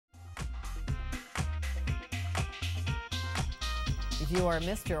If you are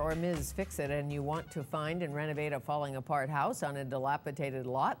Mr. or Ms. Fix-It and you want to find and renovate a falling apart house on a dilapidated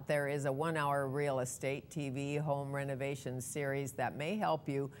lot, there is a 1-hour real estate TV home renovation series that may help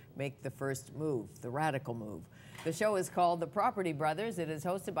you make the first move, the radical move. The show is called The Property Brothers. It is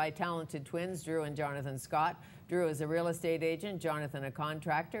hosted by talented twins, Drew and Jonathan Scott. Drew is a real estate agent, Jonathan a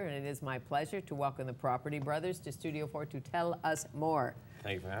contractor, and it is my pleasure to welcome the Property Brothers to Studio 4 to tell us more.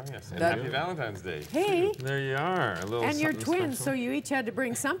 Thank you for having us, and happy Valentine's Day. Hey. There you are. A little and you're twins, special. so you each had to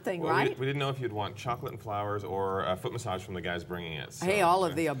bring something, Well, right? we didn't know if you'd want chocolate and flowers or a foot massage from the guys bringing it. So. Hey, all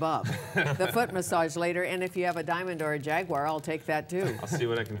of the above. The foot massage later, and if you have a diamond or a jaguar, I'll take that too. I'll see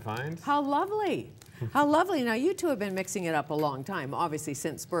what I can find. How lovely. How lovely. Now, you two have been mixing it up a long time, obviously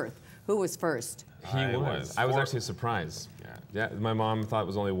since birth. Who was first? I was actually surprised. Yeah, my mom thought it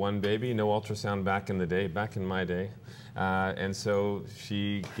was only one baby, no ultrasound back in my day. And so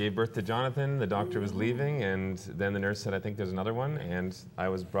she gave birth to Jonathan, the doctor was leaving, and then the nurse said, I think there's another one, and I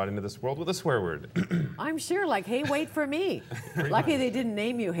was brought into this world with a swear word. I'm sure, like, hey, wait for me. Lucky they didn't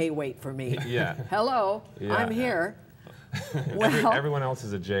name you, hey, wait for me. Yeah. Hello, Yeah. I'm here. Well, everyone else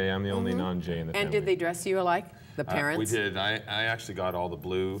is a J, I'm the only non-J in the family. and did they dress you alike? The parents? We did. I actually got all the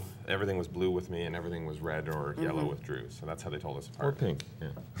blue. Everything was blue with me, and everything was red or yellow with Drew. So that's how they told us apart. Or pink, yeah.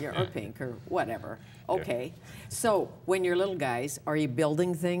 Yeah, or pink, or whatever. Okay. So, when you're little guys, are you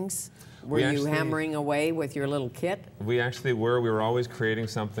building things? Were you hammering away with your little kit? We actually were. We were always creating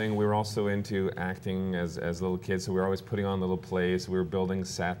something. We were also into acting as little kids, so we were always putting on little plays. We were building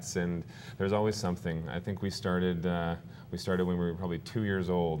sets, and there's always something. I think we started when we were probably 2 years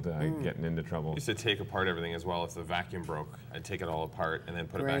old, getting into trouble. I used to take apart everything as well. If the vacuum broke, I'd take it all apart and then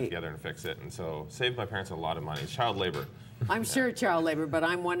put it back together and fix it. And so saved my parents a lot of money. It's child labor. I'm sure child labor, but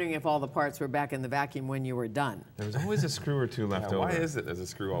I'm wondering if all the parts were back in the vacuum when you were done. There was always a screw or two left over. Why is it there's a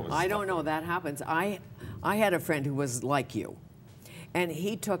screw always? I don't know. That happens. I had a friend who was like you, and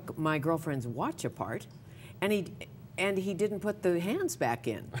he took my girlfriend's watch apart, and he didn't put the hands back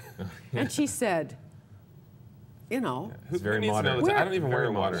in. And she said, you know, it's very modern. I don't even wear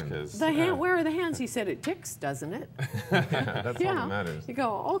a watch because where are the hands? He said it ticks, doesn't it? Yeah, that's all that matters. You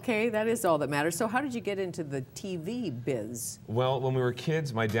go, okay, that is all that matters. So how did you get into the TV biz? Well, when we were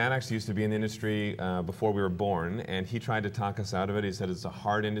kids, my dad actually used to be in the industry before we were born, and he tried to talk us out of it. He said it's a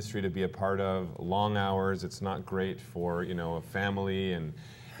hard industry to be a part of, long hours, it's not great for, you know, a family, and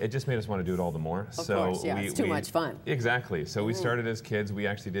it just made us want to do it all the more. Of course, yeah, it's too much fun. Exactly. So we started as kids. We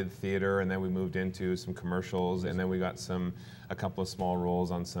actually did theater, and then we moved into some commercials, and then we got a couple of small roles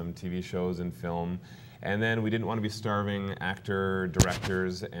on some TV shows and film. And then we didn't want to be starving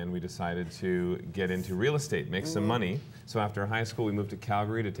directors, and we decided to get into real estate, make some money. So after high school, we moved to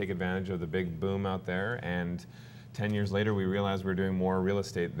Calgary to take advantage of the big boom out there. And 10 years later, we realized we were doing more real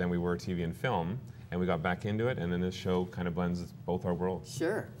estate than we were TV and film. And we got back into it, and then this show kind of blends both our worlds.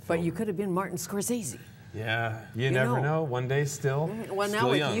 Sure, but you could have been Martin Scorsese. Yeah. You never know. One day still. Well, now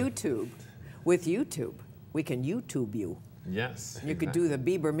with YouTube, we can YouTube you. Yes. You could do the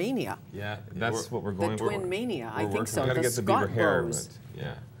Bieber mania. Yeah, that's what we're going for. The twin mania, I think so. We've got to get the Bieber hair, but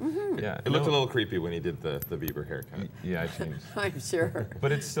yeah. Yeah. It looked a little creepy when he did the Bieber haircut. Yeah, I changed. I'm sure.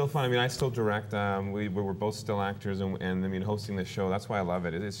 But it's still fun. I mean, I still direct. We were both still actors, and I mean, hosting the show. That's why I love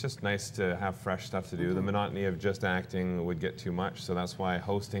it. It's just nice to have fresh stuff to do. The monotony of just acting would get too much, so that's why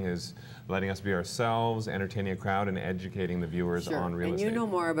hosting is letting us be ourselves, entertaining a crowd, and educating the viewers on real estate. And you know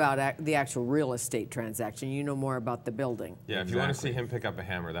more about the actual real estate transaction. You know more about the building. Yeah, if you want to see him pick up a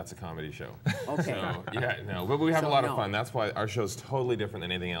hammer, that's a comedy show. Okay. So, yeah, no, but we have a lot of fun. That's why our show's totally different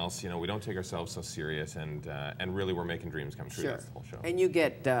than anything else. You know, we don't take ourselves so serious, and really we're making dreams come true. Sure. That's the whole show. And you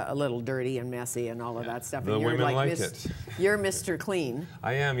get a little dirty and messy and all of that stuff. The and you're women like it. You're Mr. Clean.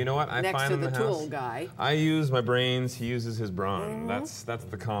 I am. You know what? I next find to in the the tool house, guy. I use my brains. He uses his brawn. That's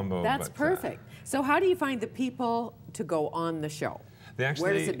the combo. That's perfect. So how do you find the people to go on the show?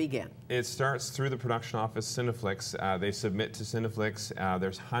 Where does it begin? It starts through the production office, Cineflix. They submit to Cineflix.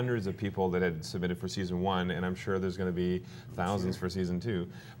 There's hundreds of people that had submitted for season 1, and I'm sure there's going to be thousands for season 2.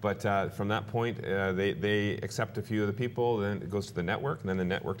 But from that point, they accept a few of the people, then it goes to the network, and then the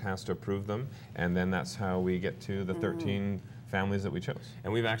network has to approve them, and then that's how we get to the 13 families that we chose.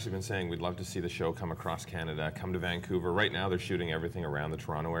 And we've actually been saying we'd love to see the show come across Canada, come to Vancouver. Right now they're shooting everything around the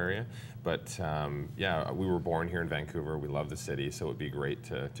Toronto area, but yeah, we were born here in Vancouver. We love the city, so it would be great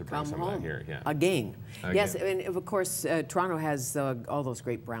to bring some of that here. Yeah. Again. Yes, and of course Toronto has all those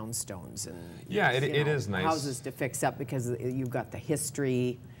great brownstones and it is nice. Houses to fix up because you've got the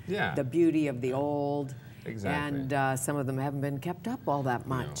history, the beauty of the old. Exactly. And some of them haven't been kept up all that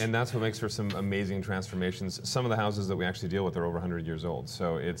much. And that's what makes for some amazing transformations. Some of the houses that we actually deal with are over 100 years old,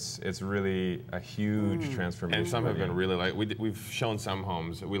 so it's really a huge transformation. And some have been really like, we've shown some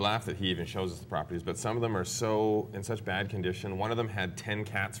homes, we laugh that he even shows us the properties, but some of them are in such bad condition. One of them had 10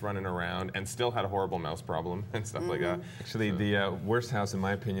 cats running around and still had a horrible mouse problem and stuff like that. Actually, the worst house, in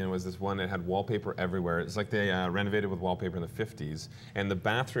my opinion, was this one that had wallpaper everywhere. It's like they renovated with wallpaper in the 50s, and the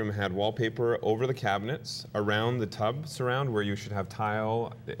bathroom had wallpaper over the cabinets, around the tub surround where you should have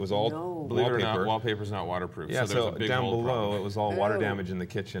tile. It was all wallpaper. Believe it or not, wallpaper's not waterproof. Yeah, so, there's a big down mold below problem. it was all water damage in the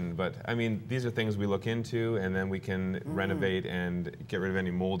kitchen. But I mean, these are things we look into, and then we can renovate and get rid of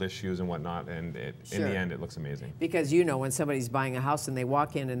any mold issues and whatnot. And in the end, it looks amazing. Because you know, when somebody's buying a house and they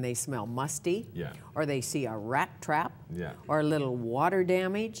walk in and they smell musty, or they see a rat trap, or a little water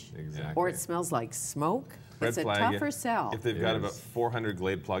damage, or it smells like smoke. It's a tougher sell. If they've got about 400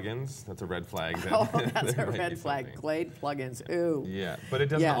 Glade plugins, that's a red flag. Oh, that's a red flag. Glade plugins, ooh. Yeah, but it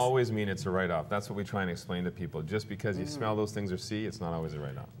doesn't always mean it's a write-off. That's what we try and explain to people. Just because you smell those things or see, it's not always a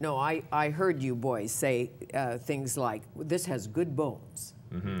write-off. No, I heard you boys say things like, this has good bones.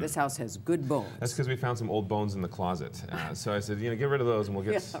 This house has good bones. That's because we found some old bones in the closet. So I said, get rid of those and we'll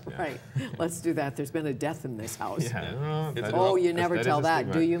get... Right. Let's do that. There's been a death in this house. You never tell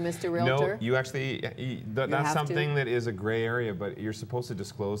that, do you, Mr. Realtor? No, you actually... that's something that is a gray area, but you're supposed to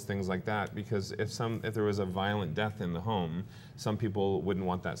disclose things like that because if there was a violent death in the home, some people wouldn't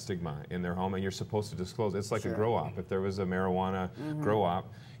want that stigma in their home, and you're supposed to disclose. It's like a grow-op. If there was a marijuana grow-op,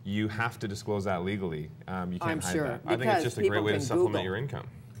 you have to disclose that legally. You can't hide that. I think it's just a great way to supplement your income,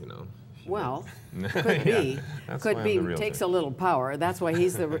 Well, could be. Could be. Takes a little power. That's why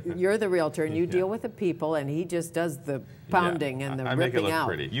you're the realtor, and you deal with the people, and he just does the pounding and the ripping make it look out.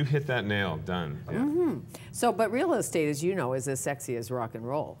 Pretty. You hit that nail. Done. So, but real estate, as you know, is as sexy as rock and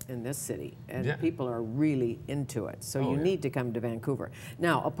roll in this city, and people are really into it. So you need to come to Vancouver.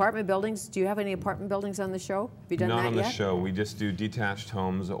 Now, apartment buildings. Do you have any apartment buildings on the show? Have you done that yet? Not on the show. We just do detached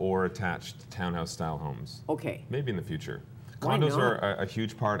homes or attached townhouse-style homes. Okay. Maybe in the future. Condos are a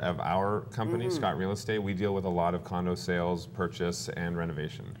huge part of our company, Scott Real Estate. We deal with a lot of condo sales, purchase, and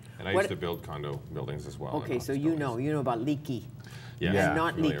renovation. And I used to build condo buildings as well. Okay, so you know about leaky. Yeah, and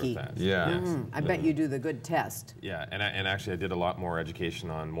not leaky. I bet you do the good test. Yeah, and actually I did a lot more education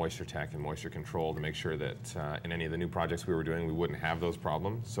on moisture tech and moisture control to make sure that in any of the new projects we were doing, we wouldn't have those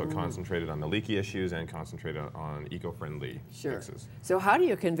problems. So it concentrated on the leaky issues and concentrated on eco-friendly fixes. So how do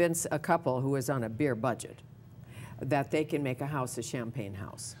you convince a couple who is on a beer budget that they can make a house a champagne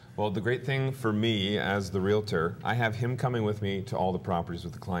house? Well, the great thing for me as the realtor, I have him coming with me to all the properties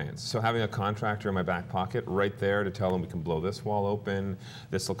with the clients. So having a contractor in my back pocket right there to tell them we can blow this wall open,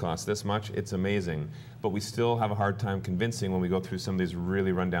 this will cost this much, it's amazing. But we still have a hard time convincing when we go through some of these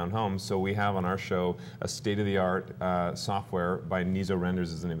really rundown homes. So we have on our show a state-of-the-art software by Nizo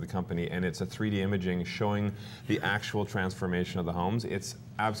Renders is the name of the company, and it's a 3D imaging showing the actual transformation of the homes. It's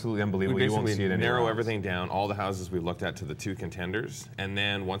absolutely unbelievable. We you won't see it anywhere narrow else. everything down, all the houses we looked at to the 2 contenders, and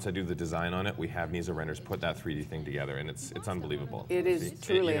then once I do the design on it, we have Nizo Renders put that 3D thing together, and it's unbelievable. It is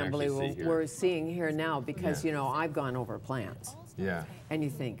truly unbelievable. We're seeing here now because, you know, I've gone over plans. Yeah. And you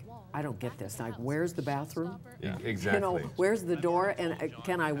think, I don't get this. Like, where's the bathroom? Yeah, exactly. You know, where's the door? And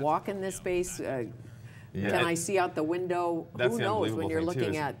can I walk in this space? Can I see out the window? That's Who the knows when you're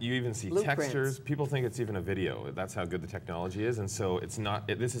looking too, at you even see blueprints. textures. People think it's even a video. That's how good the technology is, and so it's not.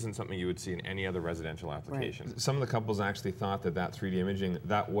 This isn't something you would see in any other residential application. Right. Some of the couples actually thought that 3D imaging,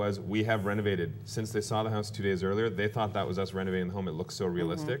 we have renovated. Since they saw the house 2 days earlier, they thought that was us renovating the home. It looks so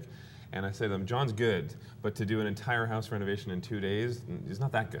realistic. And I say to them, John's good, but to do an entire house renovation in 2 days, is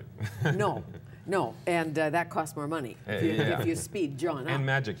not that good. No, and that costs more money if you speed John up. And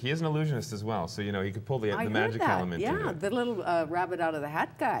magic. He is an illusionist as well, so you know he could pull the magic element. Yeah, the little rabbit out of the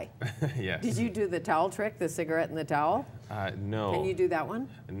hat guy. Yes. Did you do the towel trick, the cigarette in the towel? No. Can you do that one?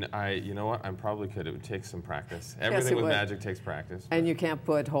 You know what? I probably could. It would take some practice. Everything with magic takes practice. And you can't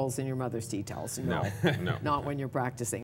put holes in your mother's tea towels. No, no. Not when you're practicing.